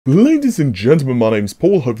Ladies and gentlemen, my name's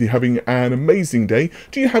Paul. Hope you're having an amazing day.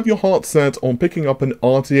 Do you have your heart set on picking up an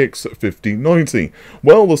RTX 5090?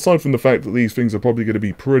 Well, aside from the fact that these things are probably going to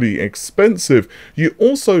be pretty expensive, you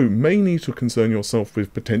also may need to concern yourself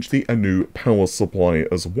with potentially a new power supply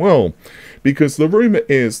as well. Because the rumour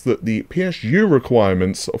is that the PSU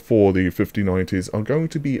requirements for the 5090s are going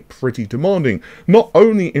to be pretty demanding, not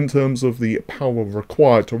only in terms of the power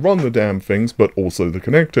required to run the damn things, but also the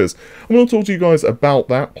connectors. I'm going to talk to you guys about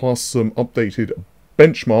that, plus some updated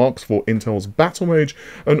benchmarks for Intel's Battlemage,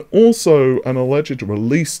 and also an alleged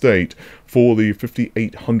release date for the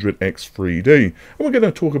 5800X 3D. And we're going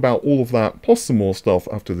to talk about all of that, plus some more stuff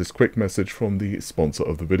after this quick message from the sponsor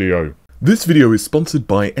of the video. This video is sponsored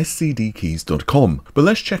by SCDKeys.com, but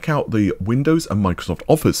let's check out the Windows and Microsoft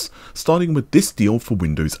Office, starting with this deal for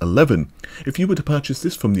Windows 11. If you were to purchase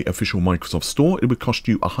this from the official Microsoft store, it would cost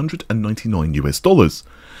you $199 US.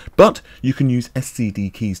 But you can use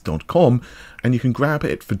SCDKeys.com and you can grab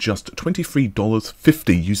it for just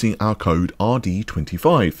 $23.50 using our code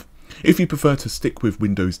RD25. If you prefer to stick with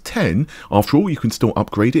Windows 10, after all you can still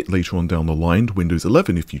upgrade it later on down the line to Windows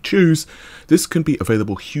 11 if you choose, this can be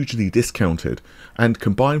available hugely discounted, and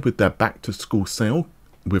combined with their back to school sale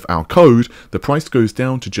with our code, the price goes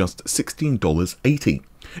down to just $16.80.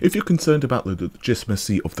 If you're concerned about the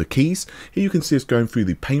legitimacy of the keys, here you can see us going through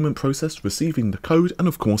the payment process, receiving the code, and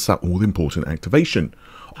of course that all-important activation.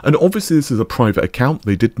 And obviously this is a private account,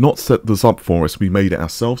 they did not set this up for us, we made it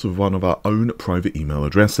ourselves with one of our own private email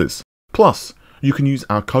addresses. Plus, you can use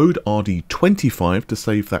our code RD25 to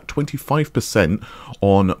save that 25%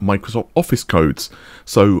 on Microsoft Office codes.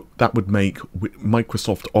 So that would make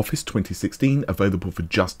Microsoft Office 2016 available for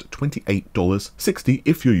just $28.60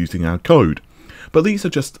 if you're using our code. But these are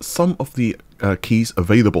just some of the keys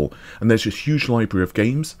available, and there's a huge library of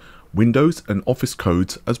games, Windows and Office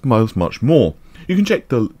codes, as well as much more. You can check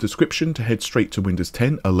the description to head straight to Windows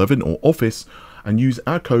 10, 11 or Office, and use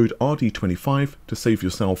our code RD25 to save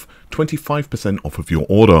yourself 25% off of your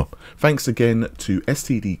order. Thanks again to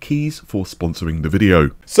STD Keys for sponsoring the video.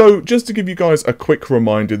 So just to give you guys a quick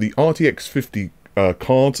reminder, the RTX 50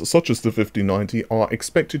 cards, such as the 5090, are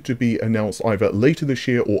expected to be announced either later this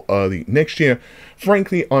year or early next year.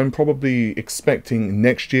 Frankly, I'm probably expecting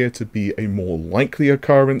next year to be a more likely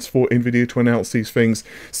occurrence for Nvidia to announce these things,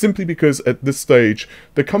 simply because at this stage,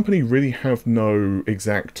 the company really have no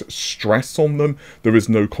exact stress on them. There is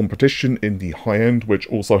no competition in the high end, which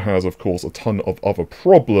also has, of course, a ton of other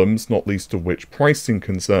problems, not least of which pricing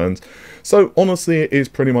concerns. So honestly, it is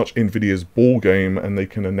pretty much Nvidia's ball game, and they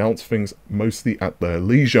can announce things mostly at their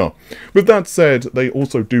leisure. With that said, they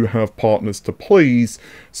also do have partners to please,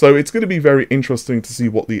 so it's going to be very interesting to see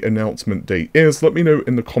what the announcement date is. Let me know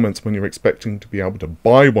in the comments when you're expecting to be able to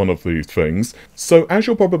buy one of these things. So as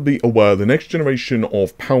you're probably aware, the next generation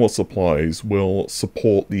of power supplies will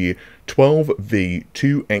support the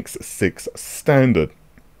 12V2X6 standard.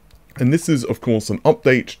 And this is, of course, an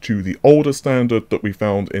update to the older standard that we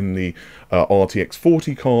found in the RTX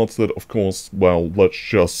 40 cards that, of course, well, let's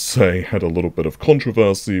just say had a little bit of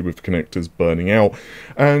controversy with connectors burning out.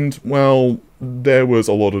 And, well, there was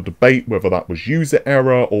a lot of debate whether that was user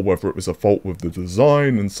error or whether it was a fault with the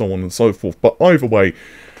design and so on and so forth. But either way,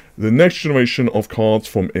 the next generation of cards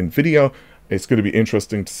from Nvidia, it's going to be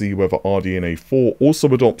interesting to see whether RDNA 4 also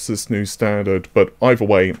adopts this new standard, but either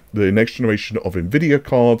way, the next generation of Nvidia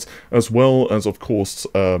cards, as well as, of course,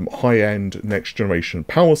 high-end next-generation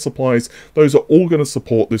power supplies, those are all going to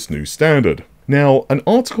support this new standard. Now, an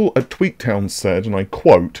article at Tweaktown said, and I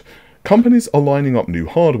quote, "Companies are lining up new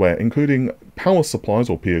hardware, including power supplies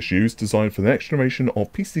or PSUs designed for the next generation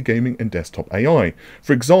of PC gaming and desktop AI.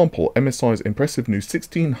 For example, MSI's impressive new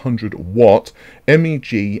 1600-watt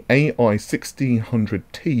MEG AI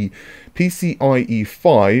 1600T PCIe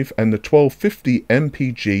 5 and the 1250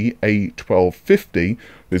 MPG A1250,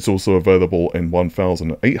 it's also available in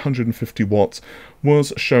 1850 watts,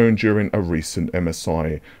 was shown during a recent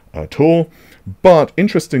MSI tour. But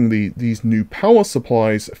interestingly, these new power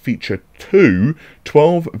supplies feature two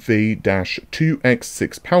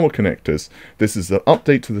 12V-2X6 power connectors. This is an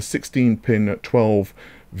update to the 16-pin 12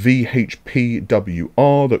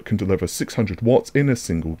 VHPWR that can deliver 600 watts in a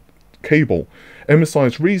single cable.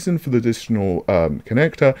 MSI's reason for the additional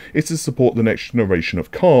connector is to support the next generation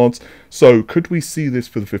of cards, so could we see this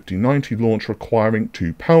for the 5090 launch requiring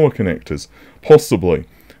two power connectors? Possibly."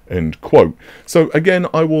 End quote. So again,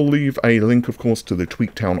 I will leave a link, of course, to the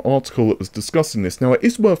Tweaktown article that was discussing this. Now, it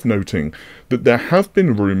is worth noting that there have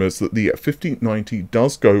been rumours that the 5090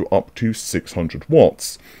 does go up to 600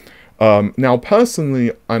 watts. Now,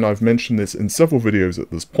 personally, and I've mentioned this in several videos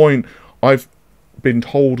at this point, I've been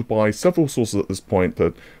told by several sources at this point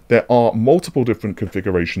that there are multiple different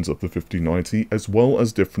configurations of the 5090 as well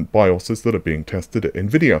as different BIOSes that are being tested at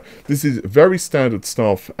NVIDIA. This is very standard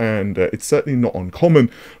stuff, and it's certainly not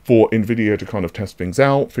uncommon for NVIDIA to kind of test things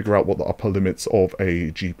out, figure out what the upper limits of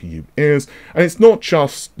a GPU is, and it's not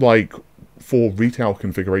just like for retail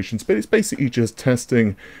configurations, but it's basically just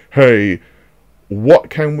testing, hey, what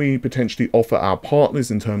can we potentially offer our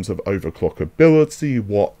partners in terms of overclockability,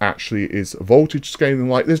 what actually is voltage scaling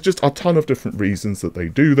like. There's just a ton of different reasons that they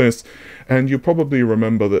do this, and you probably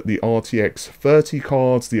remember that the RTX 30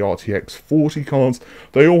 cards, the RTX 40 cards,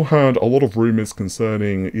 they all had a lot of rumors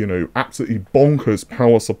concerning, you know, absolutely bonkers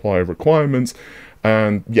power supply requirements,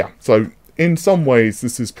 and yeah, so in some ways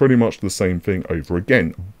this is pretty much the same thing over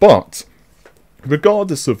again. But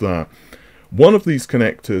regardless of that, one of these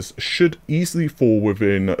connectors should easily fall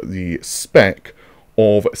within the spec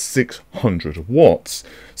of 600 watts.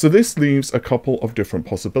 So this leaves a couple of different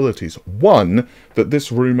possibilities. One, that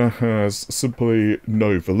this rumor has simply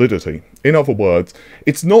no validity. In other words,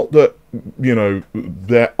 it's not that, you know,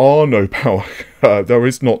 there are no power, there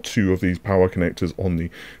is not two of these power connectors on the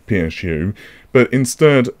PSU, but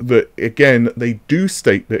instead that, again, they do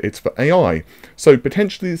state that it's for AI. So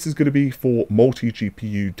potentially this is going to be for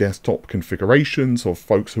multi-GPU desktop configurations of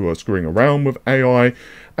folks who are screwing around with AI,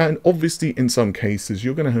 and obviously in some cases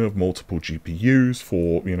you're going to have multiple GPUs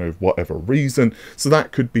for, you know, whatever reason. So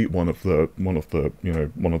that could be one of the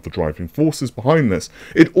driving forces behind this.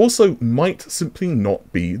 It also might simply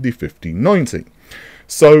not be the 5090.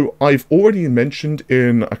 So I've already mentioned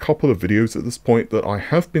in a couple of videos at this point that I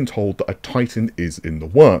have been told that a Titan is in the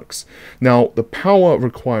works. Now, the power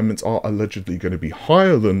requirements are allegedly going to be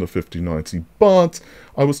higher than the 5090, but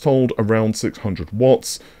I was told around 600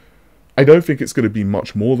 watts. I don't think it's going to be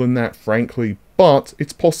much more than that, frankly, but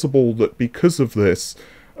it's possible that because of this,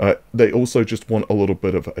 they also just want a little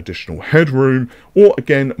bit of additional headroom, or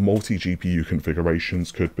again, multi-GPU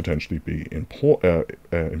configurations could potentially be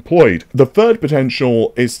employed. The third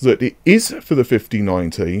potential is that it is for the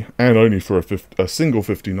 5090 and only for a single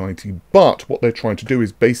 5090, but what they're trying to do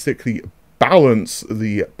is basically balance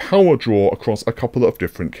the power draw across a couple of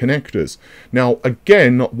different connectors. Now,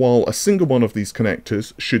 again, while a single one of these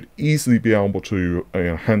connectors should easily be able to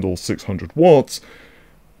handle 600 watts,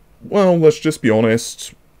 well, let's just be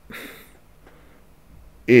honest,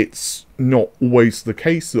 it's not always the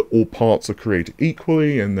case that all parts are created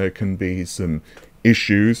equally, and there can be some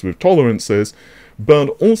issues with tolerances, but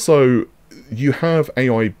also you have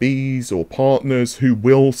AIBs or partners who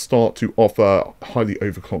will start to offer highly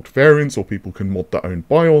overclocked variants, or people can mod their own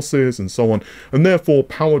BIOSes and so on, and therefore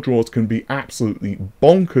power draws can be absolutely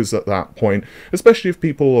bonkers at that point, especially if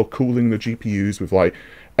people are cooling the GPUs with like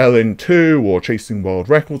LN2 or chasing world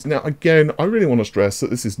records. Now again, I really want to stress that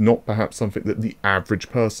this is not perhaps something that the average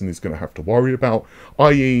person is going to have to worry about,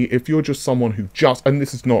 i.e. if you're just someone who just, and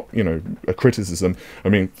this is not, you know, a criticism, I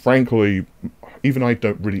mean, frankly, even I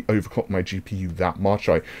don't really overclock my GPU that much.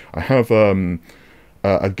 I have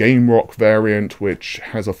a Game Rock variant which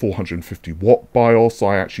has a 450 watt BIOS, so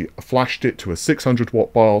I actually flashed it to a 600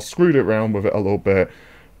 watt BIOS, screwed it around with it a little bit,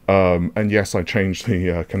 and yes, I changed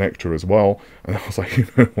the connector as well, and I was like, you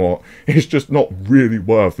know what, it's just not really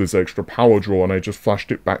worth this extra power draw, and I just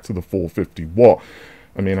flashed it back to the 450 watt.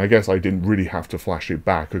 I mean, I guess I didn't really have to flash it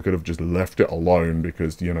back. I could have just left it alone,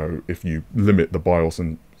 because, you know, if you limit the BIOS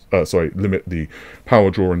and limit the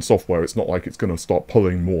power draw in software, it's not like it's going to start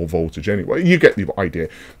pulling more voltage anyway. You get the idea.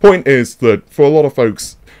 Point is that for a lot of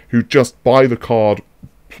folks who just buy the card,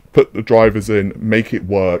 put the drivers in, make it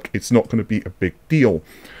work, it's not going to be a big deal.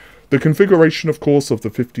 The configuration, of course, of the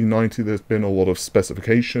 5090, there's been a lot of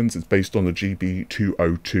specifications. It's based on the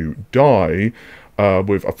GB202 die,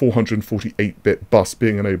 with a 448-bit bus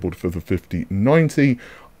being enabled for the 5090.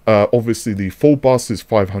 Obviously, the full bus is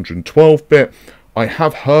 512-bit. I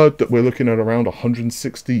have heard that we're looking at around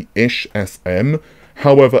 160-ish SM.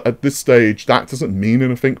 However, at this stage, that doesn't mean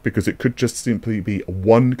anything, because it could just simply be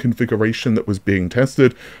one configuration that was being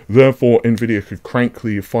tested. Therefore, NVIDIA could crank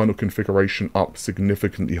the final configuration up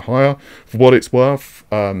significantly higher. For what it's worth,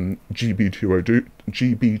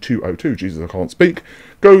 GB202, Jesus, I can't speak,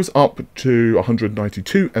 goes up to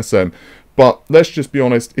 192 SM. But let's just be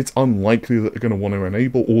honest, it's unlikely that they're going to want to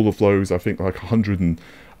enable all of those. I think like 100 and...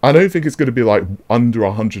 I don't think it's going to be like under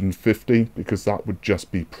 150, because that would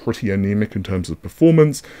just be pretty anemic in terms of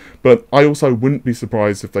performance. But I also wouldn't be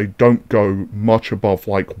surprised if they don't go much above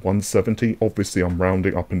like 170. Obviously, I'm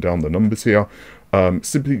rounding up and down the numbers here.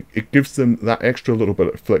 Simply, it gives them that extra little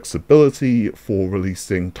bit of flexibility for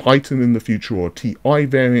releasing Titan in the future, or TI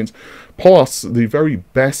variants. Plus, the very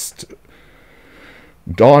best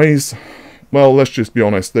dies well, let's just be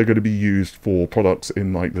honest, they're going to be used for products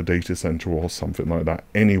in like the data center or something like that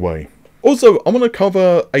anyway. Also, I'm going to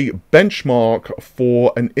cover a benchmark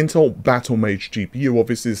for an Intel Battlemage GPU.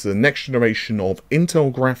 Obviously, it's the next generation of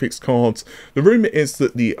Intel graphics cards. The rumor is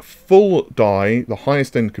that the full die, the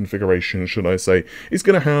highest end configuration, should I say, is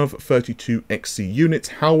going to have 32 XC units.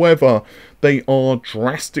 However, they are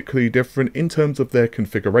drastically different in terms of their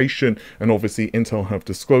configuration, and obviously Intel have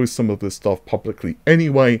disclosed some of this stuff publicly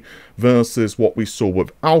anyway, versus what we saw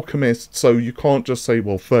with Alchemist. So you can't just say,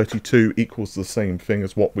 well, 32 equals the same thing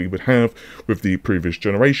as what we would have with the previous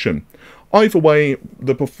generation. Either way,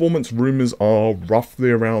 the performance rumors are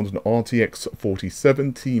roughly around an RTX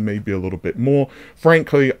 4070, maybe a little bit more.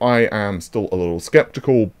 Frankly, I am still a little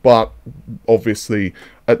skeptical, but obviously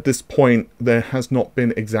at this point there has not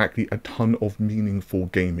been exactly a ton of meaningful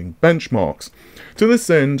gaming benchmarks. To this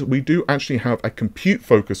end, we do actually have a compute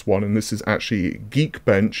focused one, and this is actually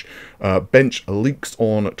Geekbench. Bench Leaks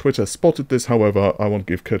on Twitter spotted this. However, I want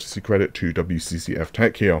to give courtesy credit to WCCF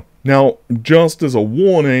Tech here. Now, just as a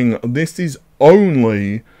warning, this is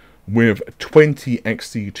only with 20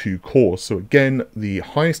 XC2 cores. So again, the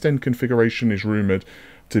highest end configuration is rumored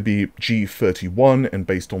to be G31 and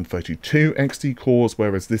based on 32 XC cores,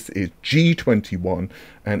 whereas this is G21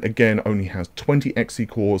 and again only has 20 XC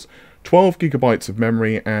cores, 12 gigabytes of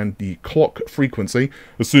memory, and the clock frequency,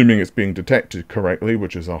 assuming it's being detected correctly,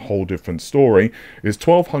 which is a whole different story, is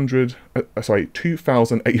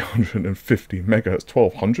 2,850 megahertz.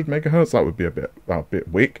 1200 megahertz, that would be a bit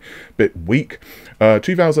weak.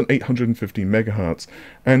 2,850 megahertz,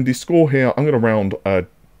 and the score here, I'm going to round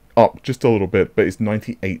up just a little bit, but it's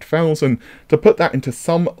 98,000. To put that into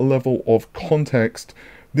some level of context,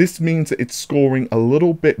 this means that it's scoring a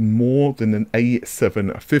little bit more than an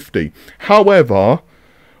A750. However,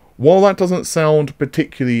 while that doesn't sound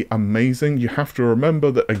particularly amazing, you have to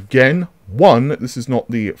remember that again, one, this is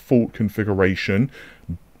not the full configuration.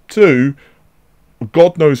 Two,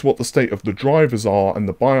 God knows what the state of the drivers are and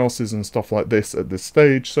the BIOSes and stuff like this at this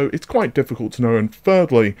stage, so it's quite difficult to know. And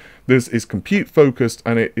thirdly, this is compute focused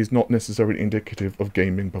and it is not necessarily indicative of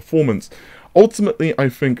gaming performance. Ultimately, I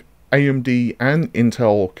think AMD and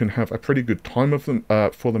Intel can have a pretty good time of them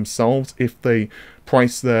for themselves if they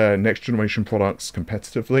price their next generation products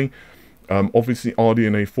competitively. Obviously,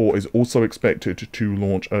 RDNA 4 is also expected to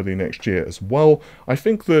launch early next year as well. I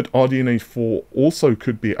think that RDNA 4 also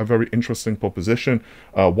could be a very interesting proposition.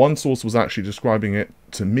 One source was actually describing it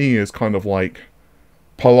to me as kind of like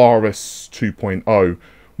Polaris 2.0,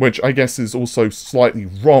 which I guess is also slightly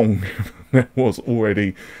wrong. There was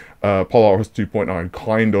already Polaris 2.9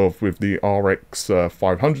 kind of with the RX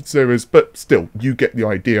 500 series, but still, you get the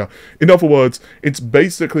idea. In other words, it's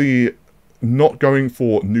basically not going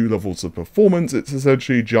for new levels of performance, it's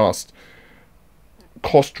essentially just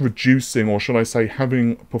cost reducing, or should I say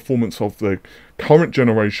having performance of the current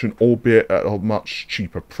generation, albeit at a much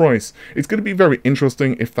cheaper price. It's going to be very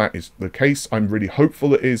interesting if that is the case. I'm really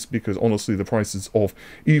hopeful it is, because honestly the prices of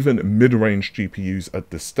even mid-range GPUs at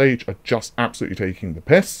this stage are just absolutely taking the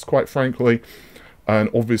piss, quite frankly. And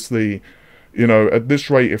obviously, you know, at this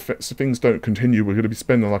rate, if things don't continue, we're going to be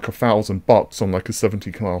spending like $1,000 on like a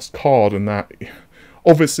 70 class card, and that,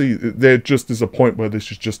 obviously, there just is a point where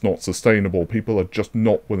this is just not sustainable. People are just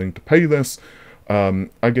not willing to pay this. I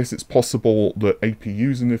guess it's possible that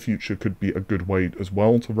APUs in the future could be a good way as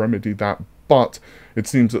well to remedy that, but it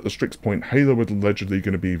seems that the Strix Point Halo is allegedly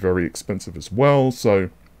going to be very expensive as well, so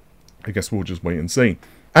I guess we'll just wait and see.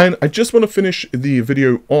 And I just want to finish the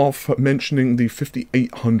video off mentioning the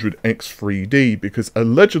 5800X3D, because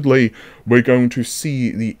allegedly we're going to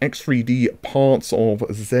see the X3D parts of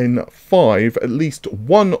Zen 5, at least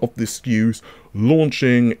one of the SKUs,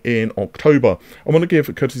 launching in October. I want to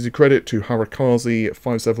give courtesy credit to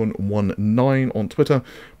Harakazi5719 on Twitter,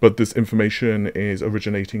 but this information is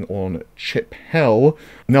originating on Chip Hell.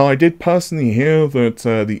 Now, I did personally hear that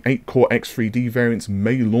the 8-core X3D variants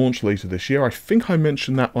may launch later this year. I think I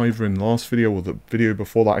mentioned that either in the last video or the video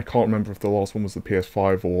before that. I can't remember if the last one was the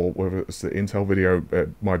PS5 or whether it's the Intel video.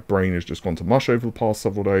 My brain has just gone to mush over the past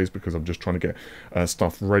several days because I'm just trying to get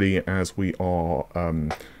stuff ready as we are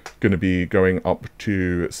going to be going up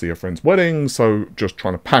to see a friend's wedding, so just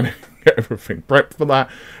trying to panic get everything prepped for that.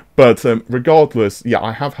 But regardless, yeah,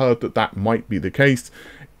 I have heard that that might be the case.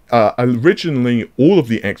 Originally, all of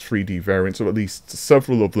the X3D variants, or at least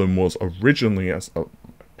several of them, was originally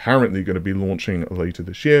apparently going to be launching later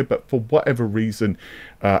this year, but for whatever reason,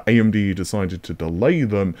 AMD decided to delay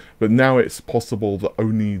them. But now it's possible that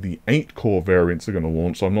only the 8-core variants are going to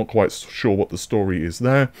launch, so I'm not quite sure what the story is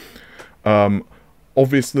there.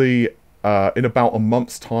 Obviously, in about a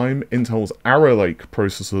month's time, Intel's Arrow Lake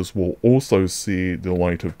processors will also see the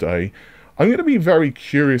light of day. I'm going to be very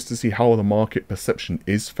curious to see how the market perception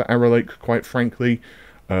is for Arrow Lake, quite frankly.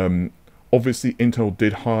 Obviously, Intel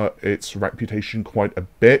did hurt its reputation quite a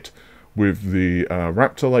bit with the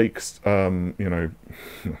Raptor Lakes, you know,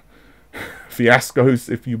 fiascos,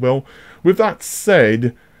 if you will. With that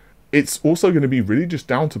said, it's also going to be really just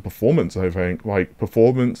down to performance, I think. Like,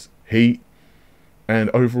 performance, heat, and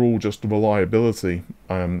overall just reliability.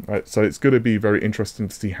 So it's going to be very interesting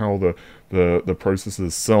to see how the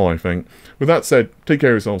processors sell, I think. With that said, take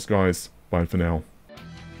care of yourselves, guys. Bye for now.